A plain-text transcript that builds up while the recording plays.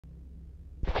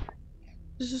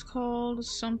This is called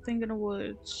Something in the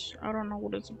Woods. I don't know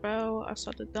what it's about. I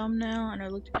saw the thumbnail and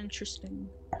it looked interesting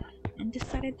and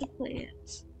decided to play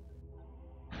it.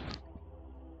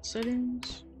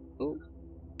 Settings. Oh.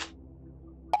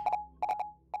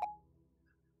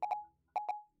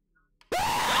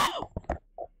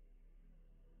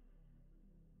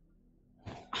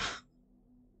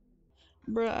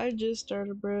 Bruh, I just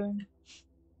started, bruh.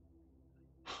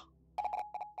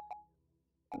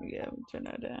 Yeah, we turn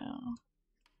that down.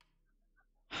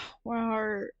 My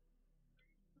heart.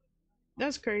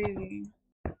 That's crazy.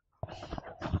 I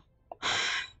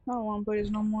don't want to play this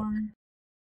no more.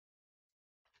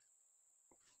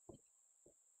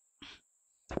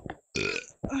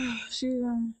 Excuse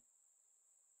me.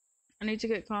 I need to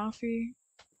get coffee.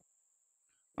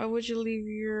 Why would you leave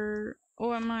your...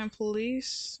 Oh, am I a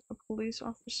police? A police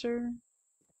officer?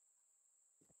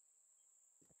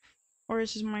 Or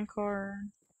is this my car?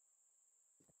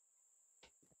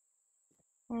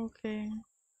 Okay.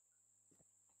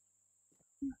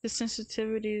 The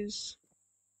sensitivities.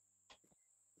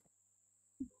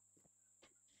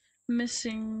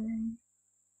 Missing.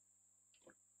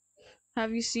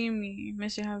 Have you seen me?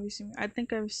 Missing, have you seen me? I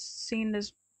think I've seen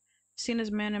this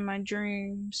man in my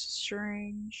dreams.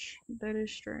 Strange. That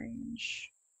is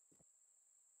strange.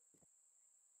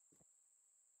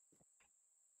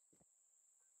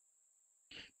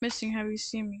 Missing, have you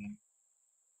seen me?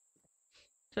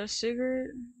 Is that a cigarette?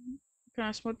 Can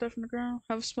I smoke that from the ground?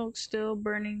 Have smoked still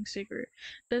burning cigarette.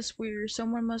 That's weird.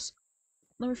 Someone must...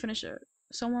 Let me finish it.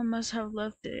 Someone must have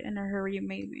left it in a hurry,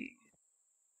 maybe.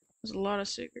 There's a lot of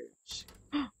cigarettes.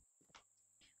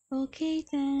 Okay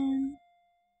then.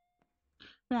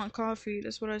 I want coffee.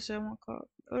 That's what I said. I want coffee.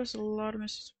 Oh, there's a lot of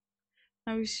messages.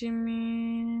 Have you seen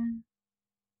me?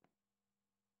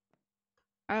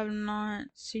 I have not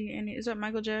seen any. Is that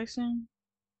Michael Jackson?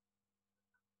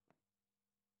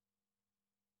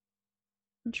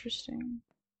 Interesting.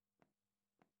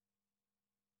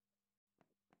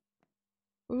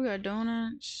 Oh, we got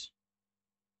donuts.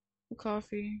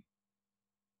 Coffee.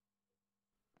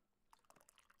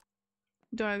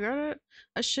 Do I got it?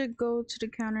 I should go to the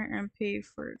counter and pay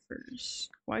for it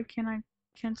first. Why can't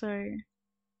I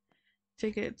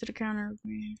take it to the counter with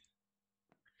me?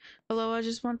 Hello, I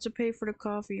just want to pay for the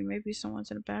coffee. Maybe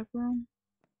someone's in the back room.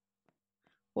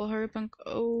 Well, hurry up and...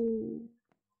 Oh.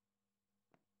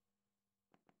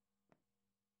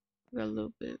 Got a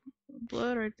little bit of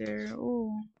blood right there.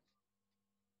 Oh.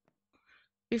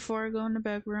 Before I go in the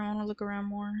back room, I want to look around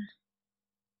more.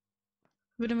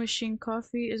 Vending machine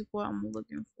coffee is what I'm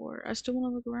looking for. I still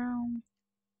want to look around.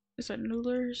 Is that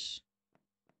noodlers?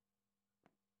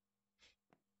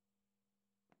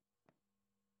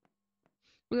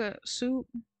 We got soup.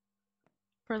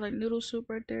 Probably like noodle soup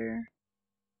right there.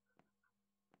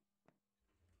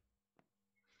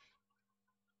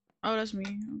 Oh, that's me.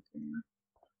 Okay.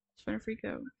 It's gonna freak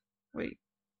out. Wait.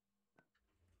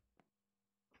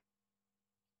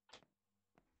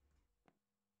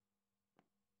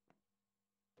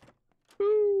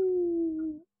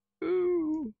 Ooh.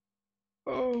 Ooh.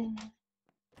 Oh.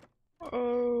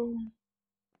 Oh.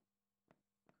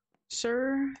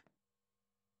 Sir?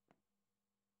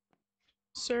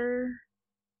 Sir?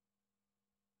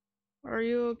 Are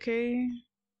you okay?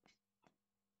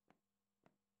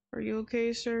 Are you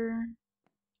okay, sir?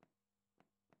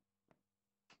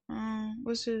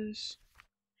 What's this?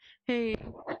 Hey,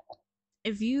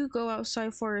 if you go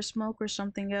outside for a smoke or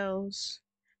something else,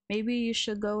 maybe you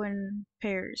should go in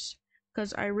pairs.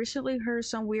 Because I recently heard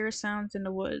some weird sounds in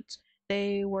the woods.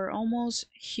 They were almost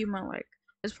human-like.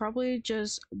 It's probably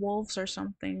just wolves or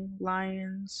something,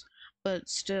 lions, but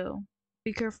still,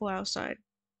 be careful outside.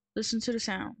 Listen to the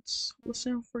sounds.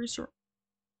 Listen for your...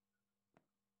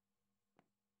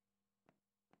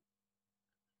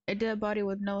 A dead body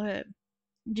with no head.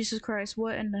 Jesus Christ,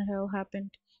 what in the hell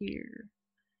happened here?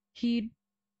 He,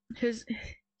 his,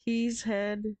 his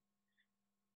head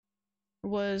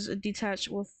was detached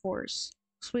with force.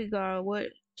 Sweet God,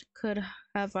 could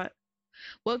have I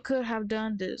what could have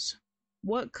done this?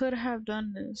 What could have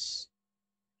done this?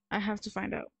 I have to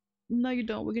find out. No, you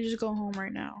don't. We can just go home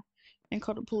right now and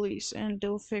call the police and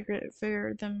they'll figure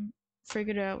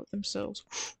it out themselves.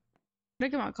 Can I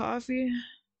get my coffee?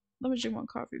 Let me drink my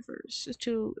coffee first. It's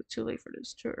too late for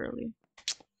this. Too early.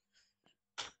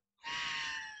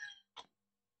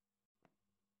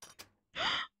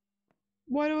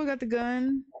 Why do I got the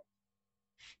gun?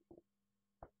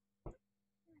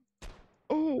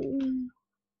 Oh.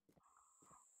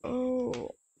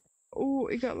 Oh. Oh,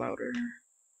 it got louder.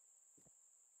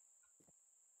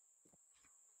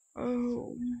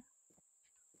 Oh.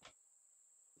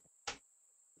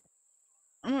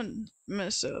 I'm gonna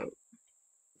mess up.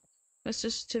 My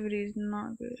sensitivity is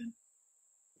not good.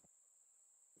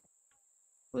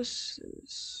 What's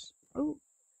this? Oh,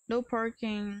 no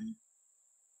parking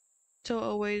till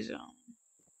away zone.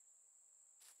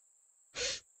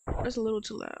 That's a little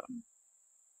too loud.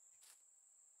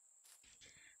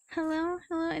 Hello,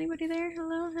 hello, anybody there?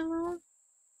 Hello, hello,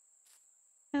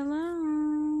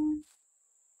 hello.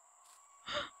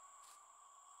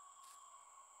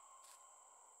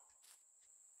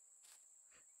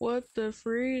 What the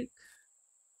freak?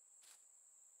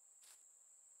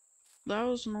 That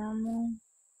was normal.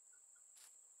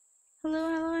 Hello,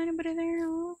 hello, anybody there?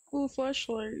 Hello? Ooh,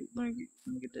 flashlight. Let me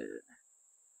get that.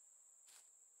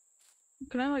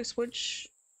 Can I like switch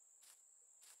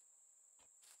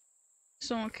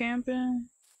someone camping?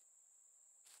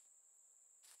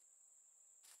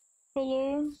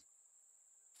 Hello?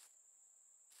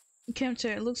 Camp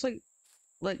chat. It looks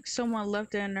like someone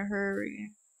left it in a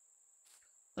hurry.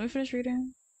 Let me finish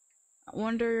reading. I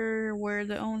wonder where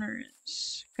the owner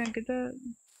is. Can I get that?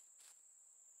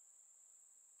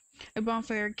 A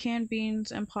bonfire, canned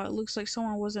beans, and pot. Looks like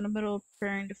someone was in the middle of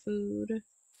preparing the food.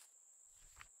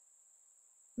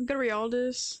 I'm gonna read all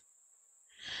this.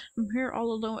 I'm here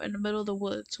all alone in the middle of the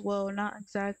woods. Well, not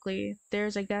exactly.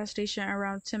 There's a gas station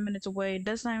around 10 minutes away.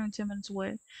 That's not even 10 minutes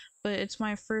away. But it's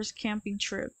my first camping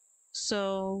trip.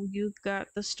 So you got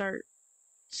to start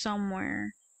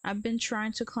somewhere. I've been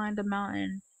trying to climb the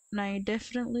mountain, and I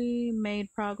definitely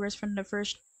made progress from the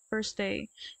first day.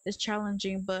 It's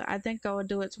challenging, but I think I will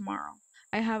do it tomorrow.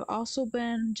 I have also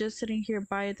been just sitting here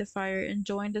by the fire,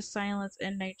 enjoying the silence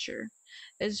and nature.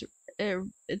 It's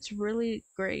it's really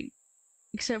great,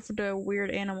 except for the weird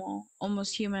animal,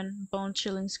 almost human,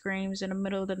 bone-chilling screams in the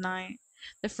middle of the night.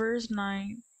 The first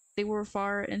night, they were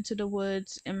far into the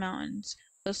woods and mountains,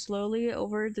 but slowly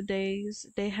over the days,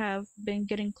 they have been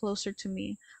getting closer to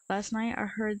me. Last night, I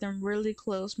heard them really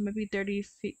close, maybe 30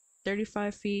 feet,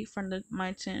 35 feet from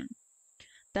my tent.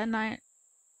 That night,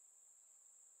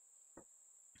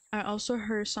 I also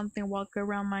heard something walk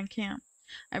around my camp.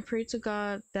 I pray to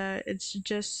God that it's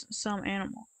just some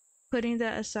animal. Putting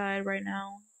that aside right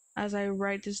now, as I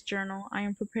write this journal, I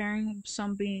am preparing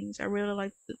some beans. I really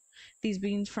like these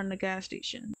beans from the gas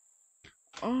station.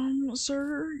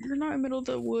 Sir, you're not in the middle of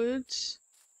the woods.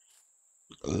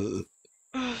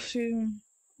 Excuse me.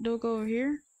 Do go over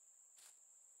here?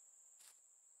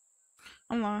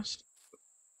 I'm lost.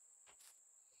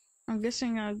 I'm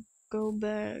guessing I'll go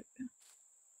back.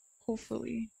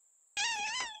 Hopefully.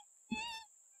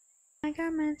 I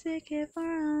got my ticket for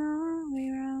a long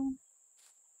way round.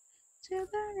 To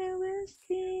buy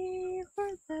whiskey for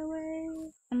the way.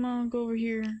 I'm gonna go over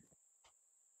here.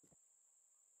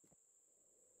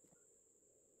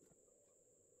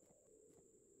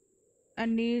 I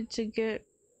need to get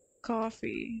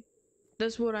coffee.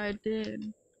 That's what I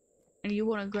did. And you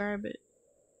wanna grab it.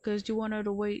 Because you wanted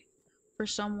to wait for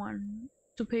someone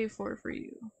to pay for it for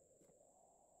you.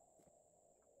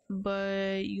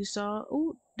 But you saw,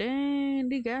 oh, dang,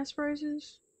 the gas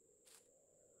prices.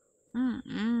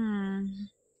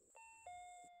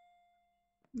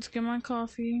 Let's get my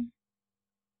coffee.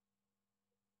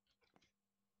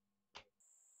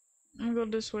 I'm gonna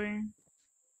go this way.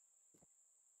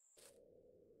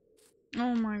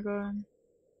 Oh my god.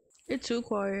 It's too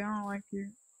quiet. I don't like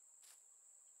it.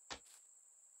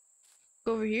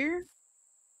 Go over here.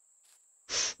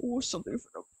 Oh, something for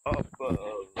the pop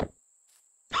up.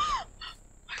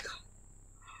 My god.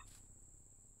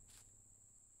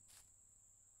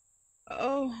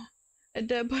 Oh, a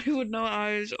dead body with no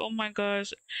eyes. Oh my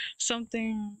gosh.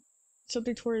 Something,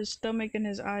 something toward his stomach and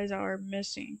his eyes are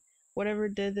missing. Whatever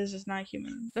did this is not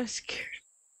human. That's scary.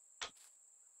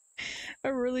 I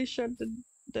really shot the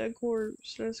dead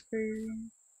corpse. That's crazy.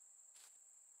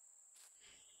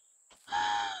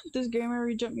 This game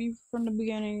already jumped me from the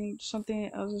beginning.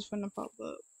 Something else is finna pop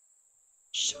up.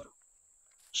 Shoot!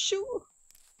 Shoot!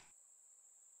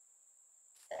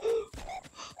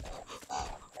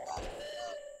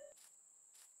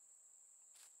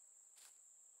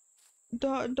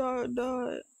 Dot dot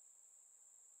dot.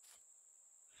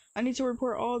 I need to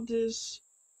report all this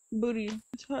booty.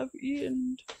 Have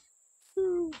eaten.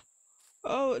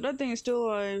 Oh, that thing is still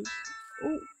alive.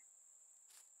 Oh,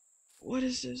 what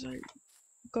is this?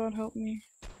 God help me.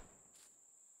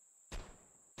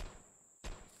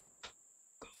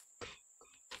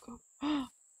 Go, go.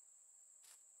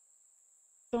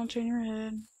 Don't turn your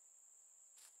head.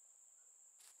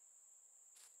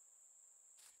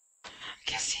 I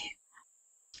can't see.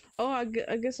 Oh, I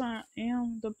guess I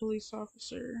am the police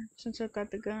officer since I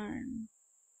got the gun.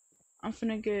 I'm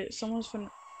finna get someone's finna.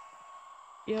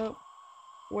 Yep.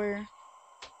 Where?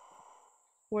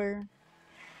 Where,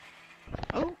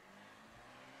 oh,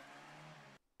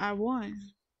 I won,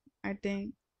 I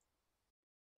think.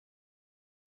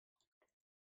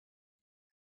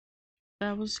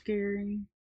 That was scary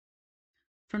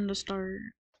from the start.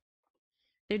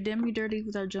 They did me dirty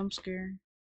with that jump scare.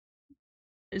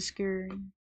 It's scary.